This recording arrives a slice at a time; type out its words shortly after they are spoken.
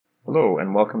Hello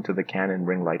and welcome to the Canon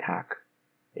ring light hack,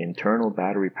 internal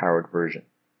battery powered version.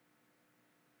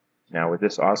 Now with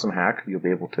this awesome hack, you'll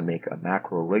be able to make a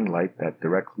macro ring light that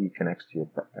directly connects to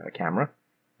your camera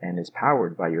and is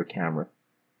powered by your camera.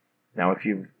 Now if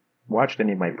you've watched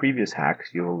any of my previous hacks,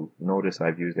 you'll notice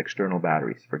I've used external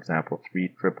batteries, for example 3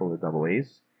 triple or double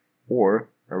A's, or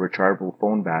a rechargeable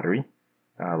phone battery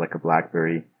like a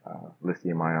BlackBerry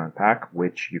lithium ion pack,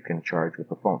 which you can charge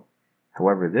with a phone.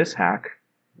 However, this hack,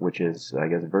 which is, I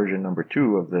guess, version number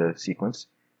 2 of the sequence,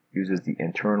 uses the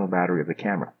internal battery of the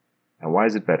camera. Now, why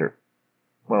is it better?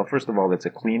 Well, first of all, it's a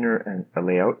cleaner and a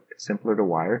layout. It's simpler to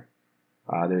wire.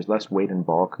 There's less weight and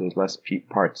bulk. There's less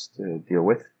parts to deal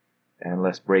with, and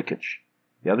less breakage.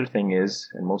 The other thing is,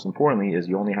 and most importantly, is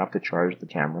you only have to charge the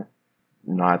camera,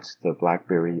 not the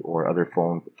BlackBerry or other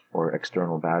phone or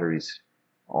external batteries.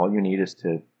 All you need is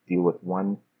to deal with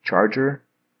one charger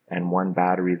and one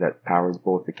battery that powers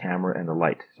both the camera and the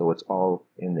light. So it's all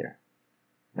in there.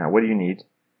 Now, what do you need?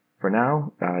 For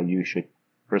now, you should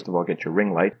first of all get your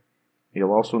ring light.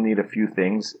 You'll also need a few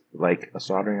things like a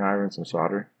soldering iron, some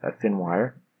solder, a thin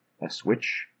wire, a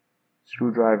switch,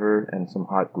 screwdriver, and some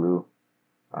hot glue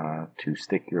to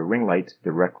stick your ring light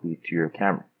directly to your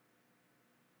camera.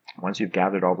 Once you've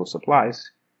gathered all those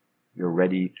supplies, you're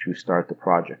ready to start the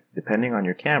project. Depending on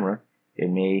your camera, it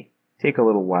may take a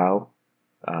little while,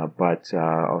 but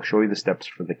I'll show you the steps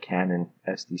for the Canon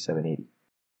SD780.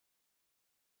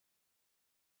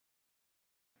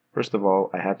 First of all,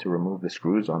 I had to remove the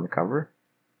screws on the cover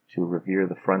to reveal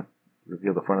the front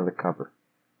of the cover.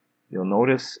 You'll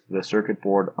notice the circuit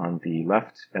board on the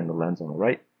left and the lens on the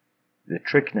right. The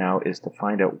trick now is to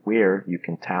find out where you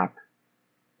can tap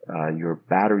your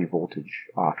battery voltage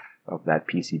off of that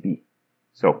PCB.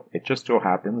 So it just so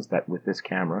happens that with this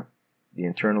camera, the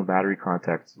internal battery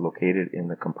contacts located in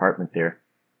the compartment there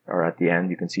are at the end.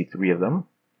 You can see 3 of them.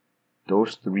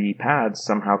 Those 3 pads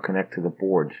somehow connect to the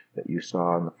board that you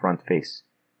saw on the front face,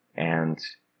 and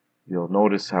you'll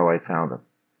notice how I found them.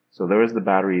 So there is the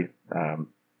battery,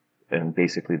 and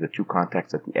basically the 2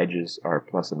 contacts at the edges are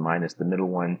plus and minus. The middle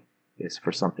one is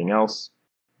for something else,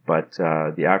 but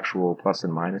the actual plus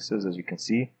and minuses, as you can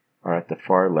see, are at the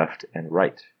far left and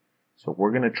right. So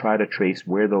we're going to try to trace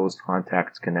where those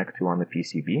contacts connect to on the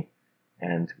PCB,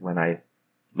 and when I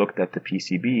looked at the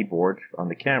PCB board on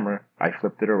the camera, I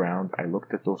flipped it around, I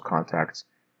looked at those contacts,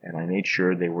 and I made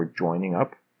sure they were joining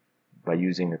up by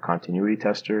using a continuity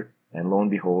tester, and lo and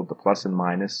behold, the plus and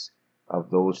minus of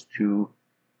those 3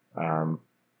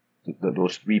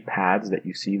 pads that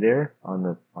you see there on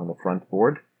the front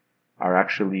board are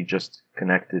actually just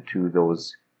connected to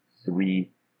those 3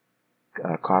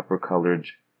 copper colored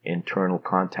internal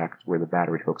contacts where the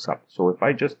battery hooks up. So if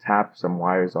I just tap some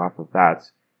wires off of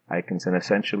that, I can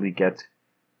essentially get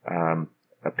a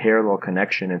parallel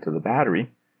connection into the battery,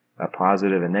 a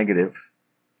positive and negative,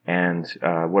 and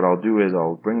what I'll do is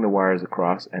I'll bring the wires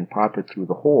across and pop it through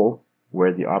the hole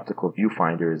where the optical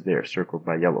viewfinder is there, circled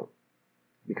by yellow,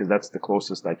 because that's the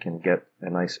closest I can get a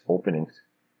nice opening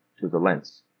to the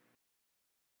lens.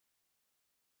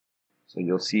 So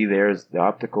you'll see there's the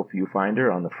optical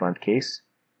viewfinder on the front case.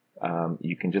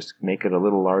 You can just make it a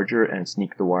little larger and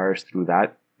sneak the wires through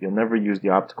that. You'll never use the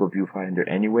optical viewfinder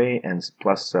anyway, and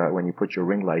plus when you put your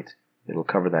ring light, it'll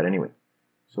cover that anyway.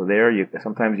 So there,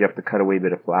 sometimes you have to cut away a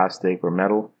bit of plastic or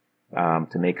metal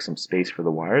to make some space for the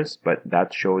wires, but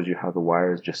that shows you how the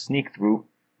wires just sneak through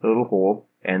the little hole,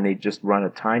 and they just run a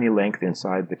tiny length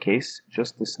inside the case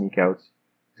just to sneak out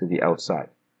to the outside.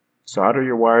 Solder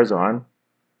your wires on,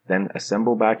 then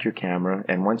assemble back your camera,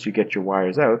 and once you get your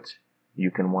wires out, you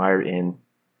can wire in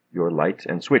your light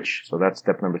and switch. So that's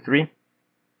step number 3.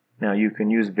 Now you can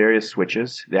use various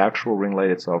switches. The actual ring light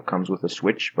itself comes with a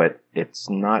switch, but it's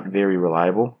not very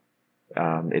reliable.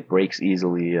 It breaks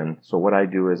easily, and so what I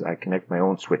do is I connect my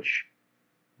own switch.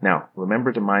 Now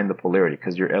remember to mind the polarity,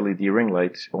 because your LED ring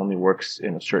light only works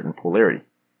in a certain polarity.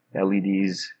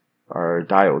 LEDs are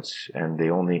diodes, and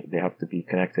they have to be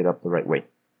connected up the right way.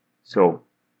 So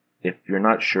if you're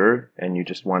not sure and you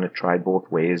just want to try both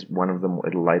ways, one of them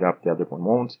it'll light up, the other one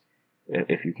won't.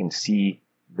 If you can see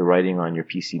the writing on your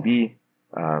PCB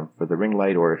for the ring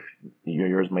light, or if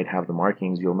yours might have the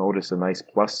markings, you'll notice a nice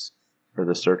plus for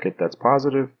the circuit that's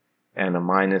positive and a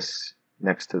minus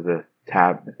next to the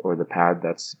tab or the pad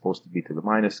that's supposed to be to the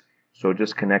minus. So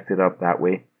just connect it up that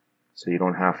way so you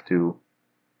don't have to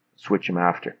switch them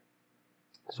after.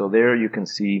 So there you can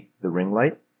see the ring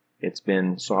light. It's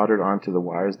been soldered onto the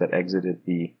wires that exited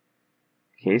the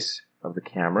case of the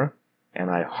camera,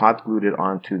 and I hot glued it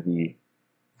onto the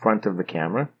front of the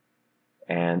camera,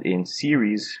 and in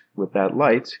series with that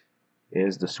light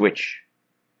is the switch.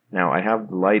 Now I have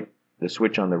the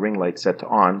switch on the ring light set to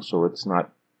on, so it's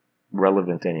not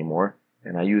relevant anymore.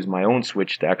 And I use my own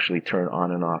switch to actually turn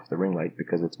on and off the ring light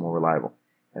because it's more reliable.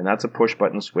 And that's a push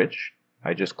button switch.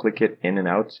 I just click it in and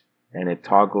out, and it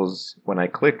toggles. When I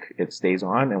click, it stays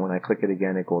on, and when I click it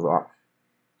again, it goes off.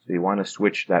 So you want a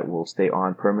switch that will stay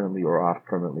on permanently or off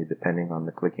permanently depending on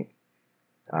the clicking.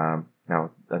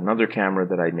 Now, another camera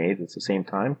that I made at the same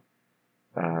time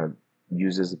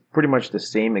uses pretty much the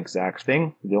same exact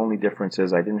thing. The only difference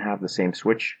is I didn't have the same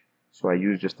switch, so I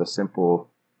used just a simple,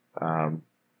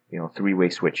 three-way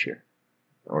switch here.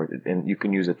 And you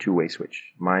can use a two-way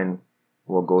switch. Mine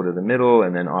will go to the middle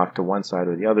and then off to one side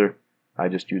or the other. I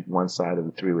just used one side of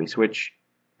the three-way switch,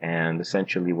 and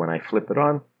essentially when I flip it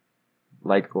on,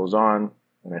 light goes on.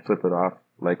 When I flip it off,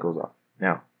 light goes off.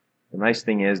 Now, the nice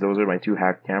thing is, those are my two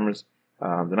hacked cameras.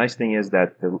 The nice thing is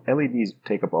that the LEDs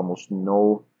take up almost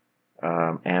no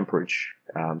amperage,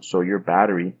 so your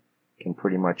battery can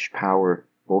pretty much power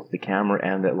both the camera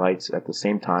and the lights at the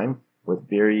same time with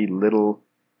very little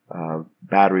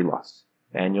battery loss.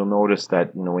 And you'll notice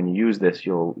that when you use this,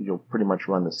 you'll pretty much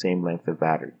run the same length of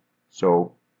battery.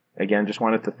 So again, just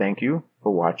wanted to thank you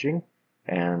for watching,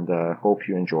 and hope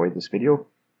you enjoyed this video.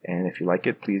 And if you like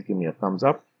it, please give me a thumbs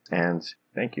up, and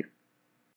thank you.